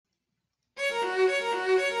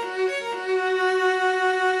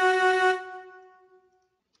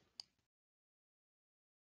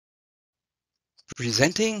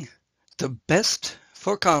Presenting the best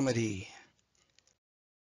for comedy.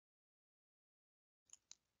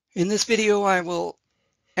 In this video, I will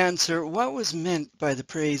answer what was meant by the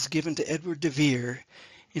praise given to Edward de Vere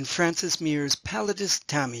in Francis Mere's Palladis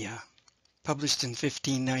Tamia, published in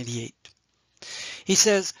 1598. He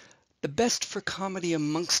says, "The best for comedy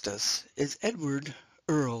amongst us is Edward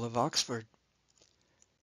Earl of Oxford."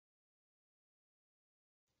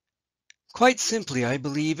 Quite simply, I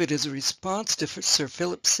believe it is a response to Sir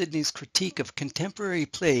Philip Sidney's critique of contemporary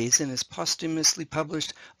plays in his posthumously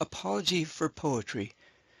published Apology for Poetry,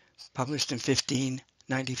 published in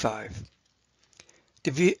 1595.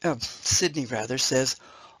 Sidney says,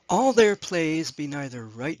 "All their plays be neither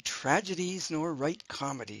right tragedies nor right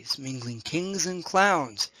comedies, mingling kings and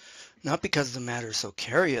clowns, not because the matter so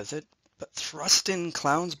carrieth it, but thrust in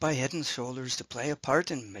clowns by head and shoulders to play a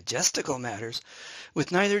part in majestical matters,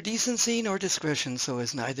 with neither decency nor discretion, so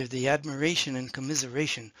as neither the admiration and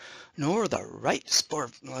commiseration, nor the right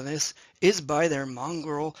sportfulness is by their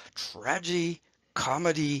mongrel tragedy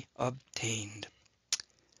comedy obtained."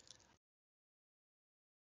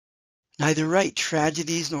 Neither right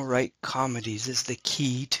tragedies nor right comedies is the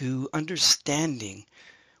key to understanding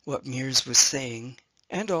what Meres was saying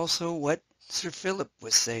and also what Sir Philip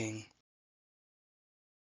was saying.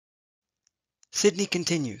 Sidney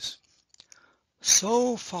continues,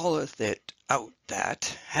 "So falleth it out that,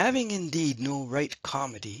 having indeed no right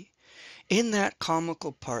comedy, in that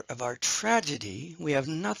comical part of our tragedy we have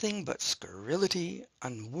nothing but scurrility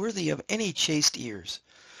unworthy of any chaste ears,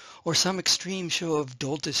 or some extreme show of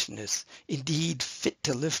doltishness, indeed fit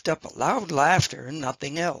to lift up a loud laughter and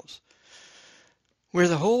nothing else. Where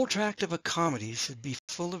the whole tract of a comedy should be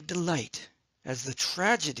full of delight, as the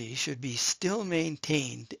tragedy should be still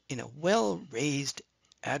maintained in a well-raised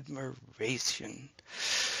admiration."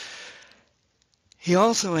 He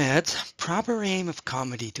also adds, "Proper aim of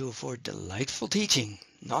comedy to afford delightful teaching,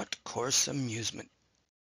 not coarse amusement."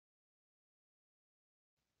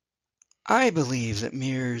 I believe that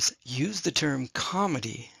Meres used the term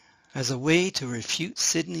comedy as a way to refute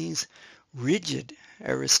Sidney's rigid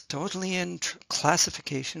Aristotlean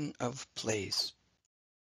classification of plays.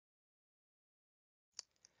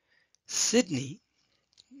 Sidney,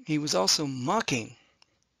 he was also mocking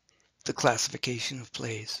the classification of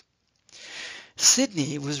plays.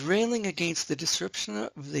 Sidney was railing against the description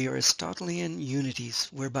of the Aristotlean unities,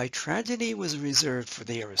 whereby tragedy was reserved for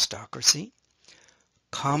the aristocracy,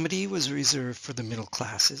 comedy was reserved for the middle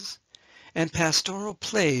classes, and pastoral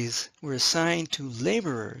plays were assigned to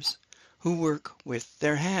laborers who work with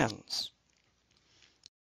their hands.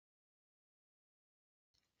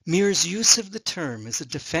 Mere's use of the term is a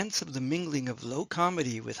defense of the mingling of low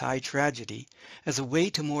comedy with high tragedy as a way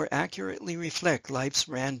to more accurately reflect life's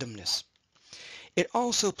randomness. It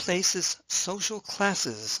also places social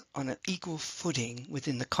classes on an equal footing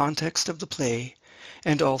within the context of the play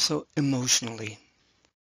and also emotionally.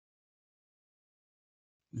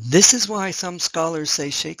 This is why some scholars say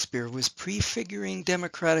Shakespeare was prefiguring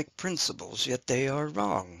democratic principles, yet they are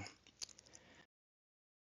wrong.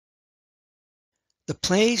 The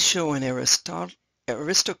plays show an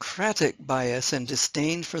aristocratic bias and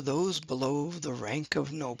disdain for those below the rank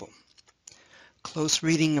of noble. Close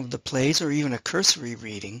reading of the plays, or even a cursory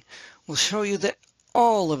reading, will show you that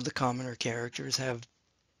all of the commoner characters have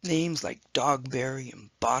names like Dogberry and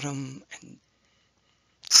Bottom and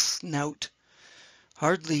Snout.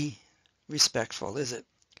 Hardly respectful, is it?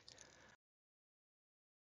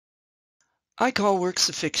 I call works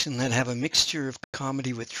of fiction that have a mixture of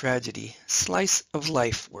comedy with tragedy slice of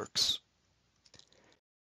life works.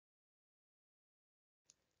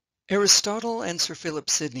 Aristotle and Sir Philip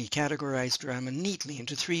Sidney categorized drama neatly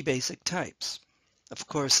into three basic types. Of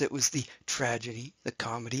course, it was the tragedy, the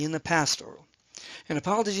comedy, and the pastoral. And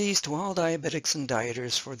apologies to all diabetics and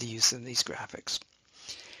dieters for the use of these graphics.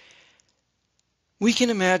 We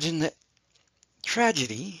can imagine that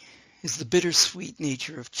tragedy is the bittersweet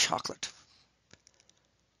nature of chocolate.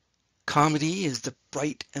 Comedy is the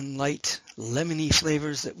bright and light, lemony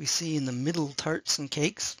flavors that we see in the middle tarts and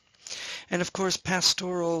cakes. And of course,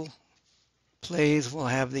 pastoral plays will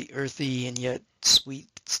have the earthy and yet sweet,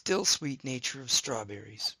 still sweet nature of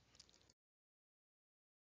strawberries.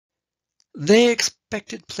 They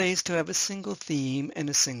expected plays to have a single theme and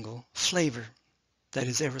a single flavor. That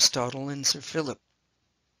is Aristotle and Sir Philip.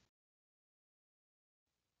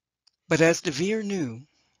 But as de Vere knew,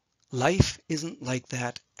 life isn't like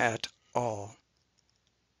that at all.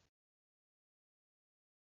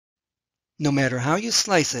 No matter how you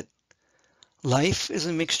slice it, life is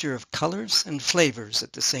a mixture of colors and flavors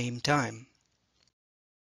at the same time.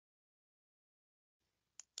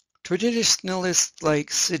 Traditionalists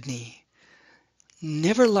like Sidney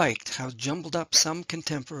never liked how jumbled up some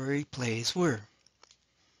contemporary plays were.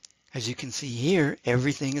 As you can see here,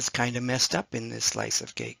 everything is kind of messed up in this slice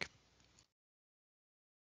of cake.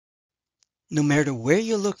 No matter where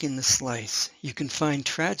you look in the slice, you can find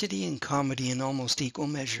tragedy and comedy in almost equal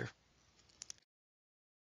measure.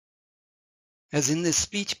 As in this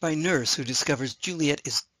speech by Nurse who discovers Juliet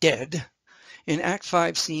is dead in Act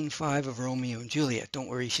 5, Scene 5 of Romeo and Juliet. Don't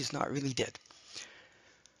worry, she's not really dead.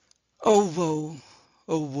 Oh woe,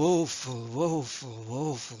 oh woeful, woeful,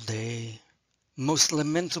 woeful day. Most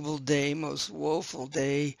lamentable day, most woeful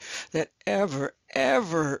day that ever,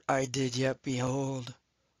 ever I did yet behold.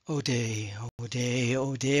 O day, O day,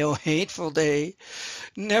 O day, O hateful day!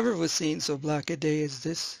 Never was seen so black a day as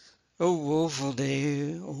this. O woeful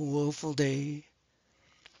day, O woeful day!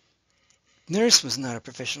 Nurse was not a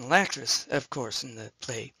professional actress, of course, in the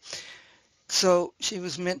play. So she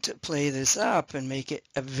was meant to play this up and make it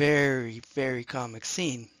a very, very comic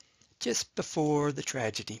scene, just before the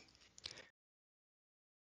tragedy.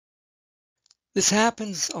 This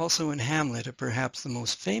happens also in Hamlet, perhaps the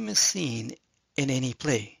most famous scene in any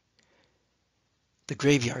play, the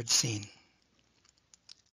graveyard scene.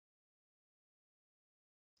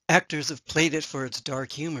 Actors have played it for its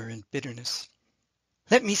dark humor and bitterness.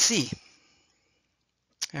 Let me see.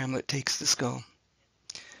 Hamlet takes the skull.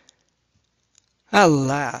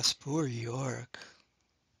 Alas, poor Yorick!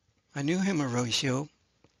 I knew him, Horatio,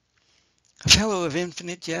 a fellow of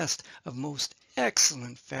infinite jest, of most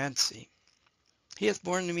excellent fancy. He hath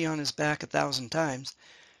borne me on his back 1,000 times,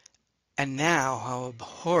 and now how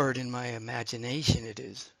abhorred in my imagination it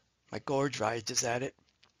is. My gorge rises at it.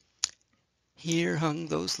 Here hung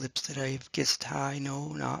those lips that I have kissed I know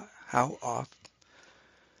not how oft.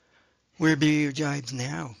 Where be your gibes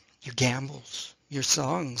now, your gambols, your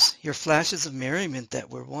songs, your flashes of merriment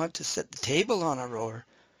that were wont to set the table on a roar?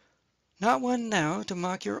 Not one now to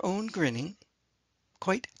mock your own grinning,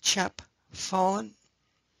 quite chap-fallen?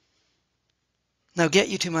 Now get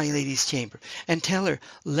you to my lady's chamber, and tell her,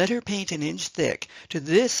 let her paint an inch thick, to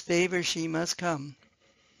this favour she must come.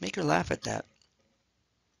 Make her laugh at that.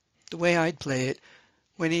 The way I'd play it,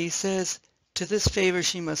 when he says, to this favour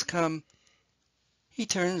she must come, he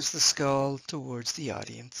turns the skull towards the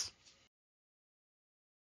audience.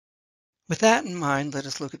 With that in mind, let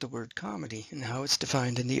us look at the word comedy and how it's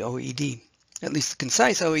defined in the OED, at least the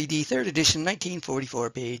concise OED, 3rd edition, 1944,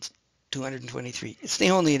 page 223. It's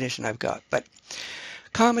the only edition I've got, but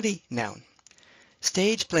comedy, noun.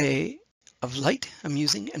 Stage play of light,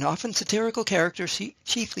 amusing, and often satirical characters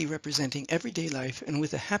chiefly representing everyday life and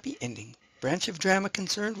with a happy ending. Branch of drama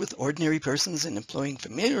concerned with ordinary persons and employing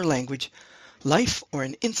familiar language, life or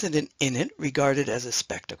an incident in it regarded as a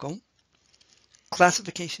spectacle.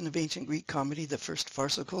 Classification of ancient Greek comedy, the first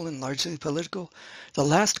farcical and largely political, the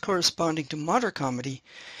last corresponding to modern comedy,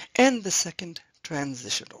 and the second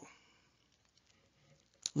transitional.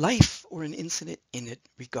 Life or an incident in it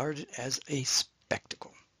regarded as a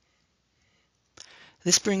spectacle.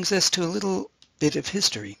 This brings us to a little bit of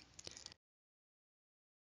history.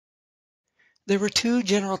 There were two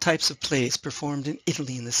general types of plays performed in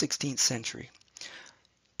Italy in the 16th century,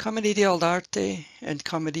 commedia dell'arte and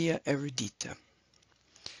commedia erudita.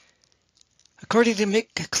 According to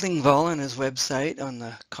Mick Klingvall on his website on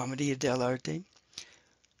the Commedia dell'arte,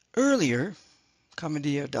 earlier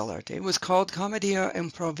Commedia dell'arte was called Commedia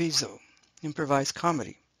improviso, improvised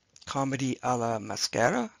comedy, comedy alla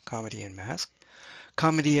maschera, comedy in mask,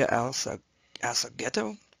 commedia al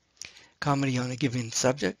saghetto, comedy on a given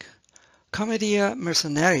subject, commedia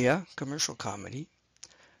mercenaria, commercial comedy,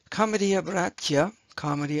 commedia braccia,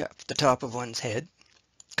 comedy off the top of one's head,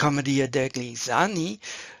 commedia degli Zani,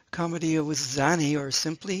 commedia with Zani, or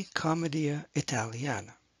simply commedia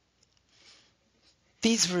italiana.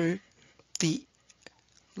 These were the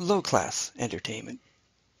low-class entertainment,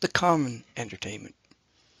 the common entertainment.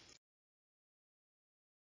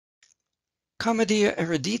 Commedia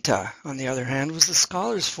erudita, on the other hand, was the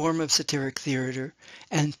scholar's form of satiric theatre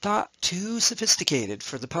and thought too sophisticated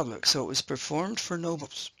for the public, so it was performed for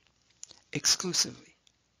nobles exclusively.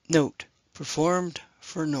 Note, performed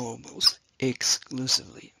for nobles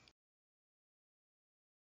exclusively.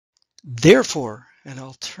 Therefore, an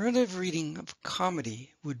alternative reading of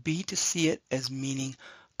comedy would be to see it as meaning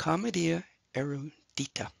commedia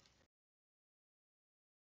erudita.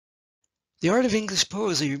 The Art of English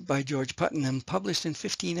Poesy by George Puttenham, published in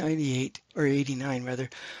 1598, or 89 rather,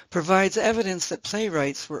 provides evidence that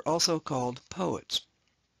playwrights were also called poets.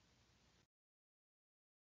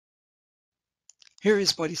 Here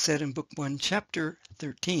is what he said in Book 1, Chapter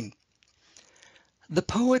 13. The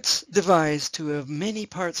poets devised to have many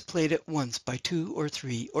parts played at once by 2 or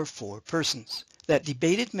 3 or 4 persons, that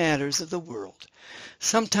debated matters of the world,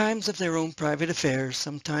 sometimes of their own private affairs,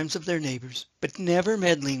 sometimes of their neighbours, but never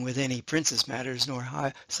meddling with any prince's matters,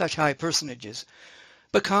 nor such high personages,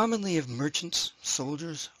 but commonly of merchants,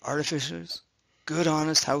 soldiers, artificers, good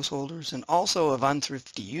honest householders, and also of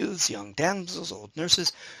unthrifty youths, young damsels, old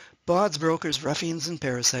nurses, bawds, brokers, ruffians, and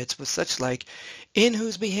parasites, with such like, in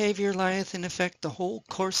whose behaviour lieth in effect the whole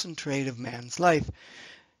course and trade of man's life,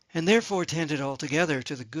 and therefore tended altogether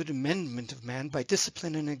to the good amendment of man by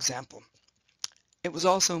discipline and example. It was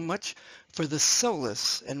also much for the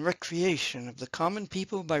solace and recreation of the common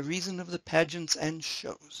people by reason of the pageants and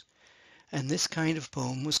shows, and this kind of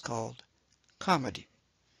poem was called comedy.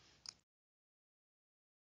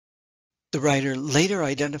 The writer later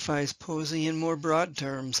identifies poesy in more broad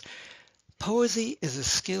terms. Poesy is a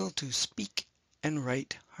skill to speak and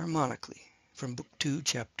write harmonically, from Book 2,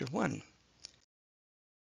 Chapter 1.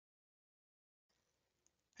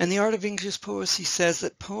 And the Art of English Poesy says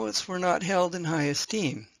that poets were not held in high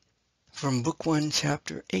esteem, from Book 1,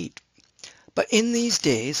 Chapter 8. But in these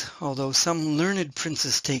days, although some learned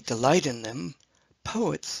princes take delight in them,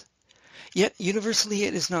 poets, yet universally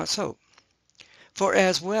it is not so. For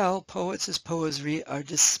as well poets as poesy are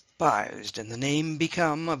despised, and the name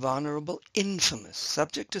become of honourable infamous,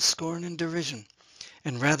 subject to scorn and derision,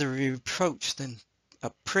 and rather a reproach than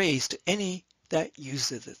a praise to any that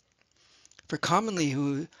useth it. For commonly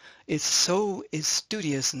who is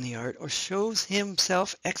studious in the art, or shows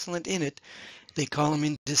himself excellent in it, they call him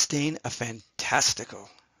in disdain a fantastical,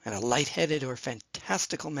 and a light-headed or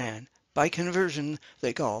fantastical man, by conversion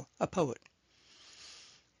they call a poet.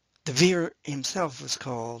 De Vere himself was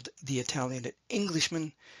called the Italian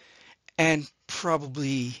Englishman, and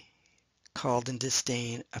probably called in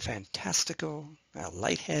disdain a fantastical, a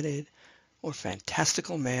light-headed, or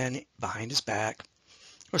fantastical man behind his back,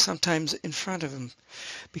 or sometimes in front of him,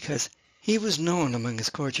 because he was known among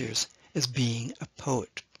his courtiers as being a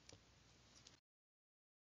poet.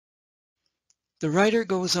 The writer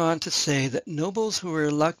goes on to say that nobles who were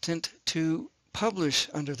reluctant to publish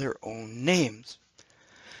under their own names.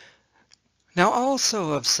 Now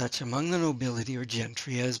also of such among the nobility or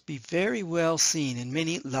gentry as be very well seen in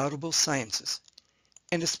many laudable sciences,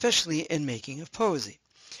 and especially in making of poesy.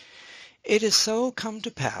 It is so come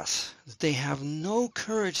to pass that they have no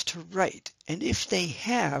courage to write, and if they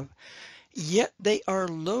have, yet they are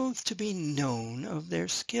loath to be known of their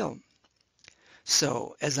skill.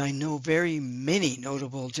 So, as I know very many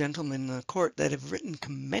notable gentlemen in the court that have written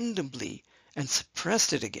commendably and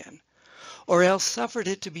suppressed it again, or else suffered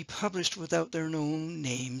it to be published without their own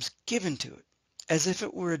names given to it, as if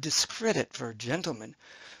it were a discredit for a gentleman,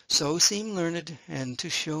 so seem learned, and to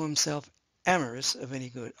show himself amorous of any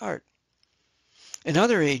good art. In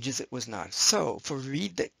other ages it was not so, for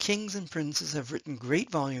read that kings and princes have written great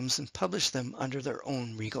volumes and published them under their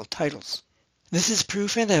own regal titles. This is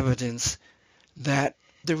proof and evidence that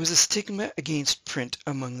there was a stigma against print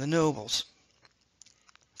among the nobles.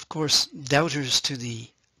 Of course, doubters to the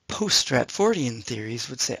post-Stratfordian theories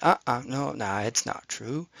would say, no, it's not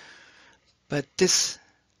true. But this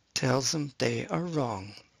tells them they are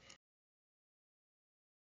wrong.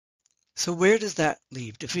 So where does that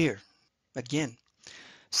leave De Vere? Again,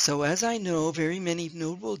 so as I know very many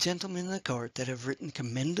notable gentlemen in the court that have written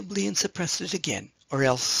commendably and suppressed it again, or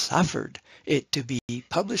else suffered it to be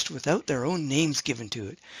published without their own names given to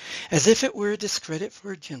it, as if it were a discredit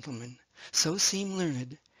for a gentleman, so seem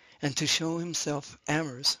learned, and to show himself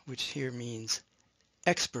amorous, which here means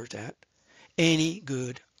expert at, any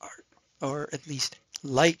good art, or at least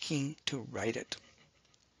liking to write it.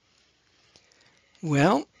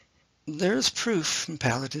 Well, there's proof from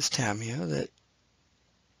Palladis Tamia that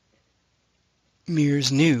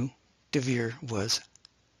Mears knew De Vere was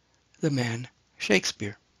the man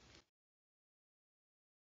Shakespeare.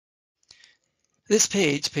 This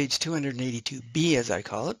page, page 282b as I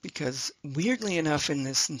call it, because weirdly enough in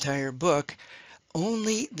this entire book,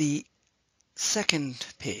 only the second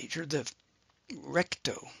page, or the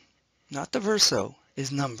recto, not the verso,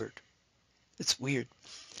 is numbered. It's weird.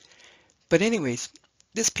 But anyways,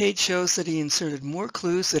 this page shows that he inserted more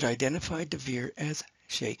clues that identified De Vere as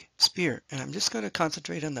Shakespeare. And I'm just going to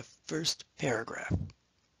concentrate on the first paragraph.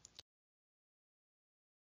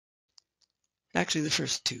 Actually, the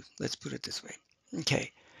first two. Let's put it this way.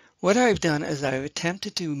 Okay. What I've done is I've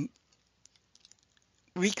attempted to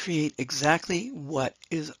recreate exactly what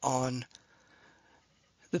is on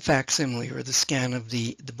the facsimile or the scan of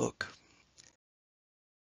the book.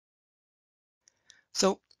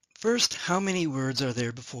 So first, how many words are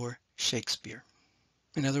there before Shakespeare?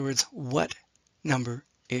 In other words, what number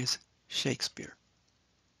is Shakespeare.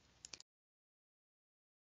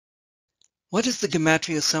 What is the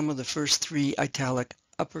gematria sum of the first three italic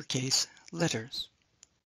uppercase letters?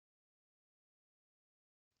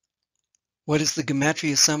 What is the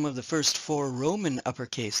gematria sum of the first four Roman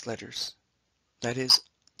uppercase letters? That is,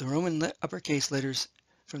 the Roman uppercase letters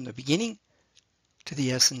from the beginning to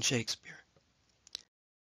the S in Shakespeare.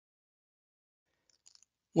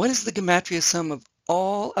 What is the gematria sum of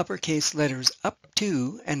all uppercase letters up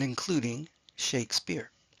to and including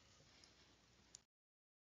Shakespeare?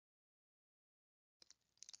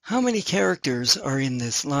 How many characters are in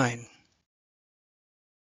this line?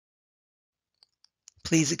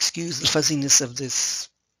 Please excuse the fuzziness of this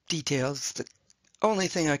detail. It's the only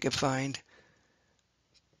thing I could find,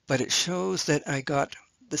 but it shows that I got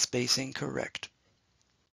the spacing correct.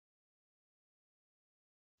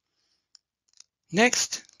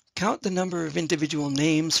 Next, count the number of individual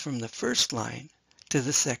names from the first line to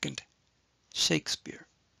the second Shakespeare.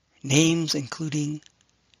 Names including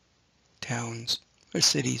towns or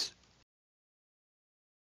cities.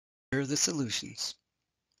 Here are the solutions.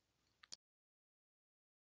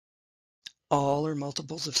 All are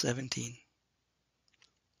multiples of 17.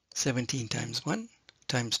 17 times 1,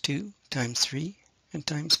 times 2, times 3, and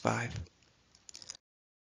times 5.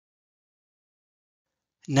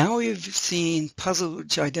 Now we've seen puzzles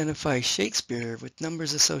which identify Shakespeare with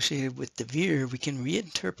numbers associated with De Vere, we can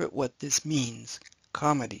reinterpret what this means.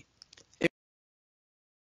 Comedy. It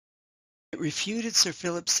refuted Sir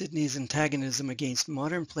Philip Sidney's antagonism against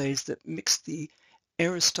modern plays that mixed the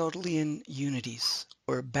Aristotlean unities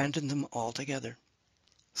or abandoned them altogether.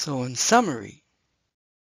 So in summary,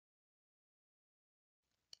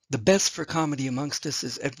 the best for comedy amongst us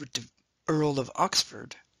is Edward Earl of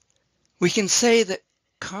Oxford. We can say that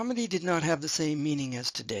comedy did not have the same meaning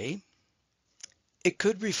as today. It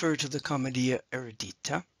could refer to the commedia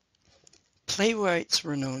erudita. Playwrights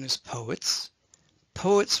were known as poets.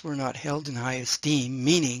 Poets were not held in high esteem,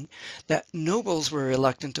 meaning that nobles were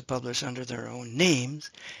reluctant to publish under their own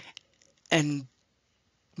names, and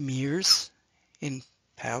Mears in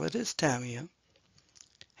Palladis Tamia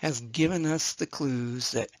has given us the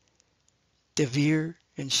clues that De Vere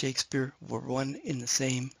and Shakespeare were one in the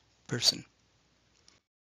same person.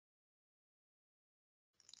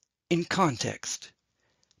 In context,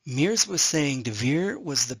 Mears was saying De Vere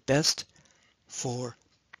was the best for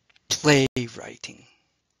playwriting.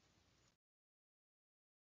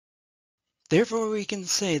 Therefore, we can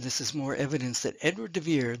say this is more evidence that Edward de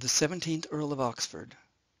Vere, the 17th Earl of Oxford,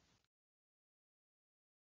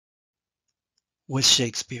 was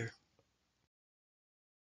Shakespeare.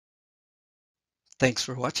 Thanks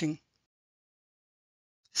for watching.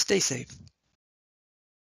 Stay safe.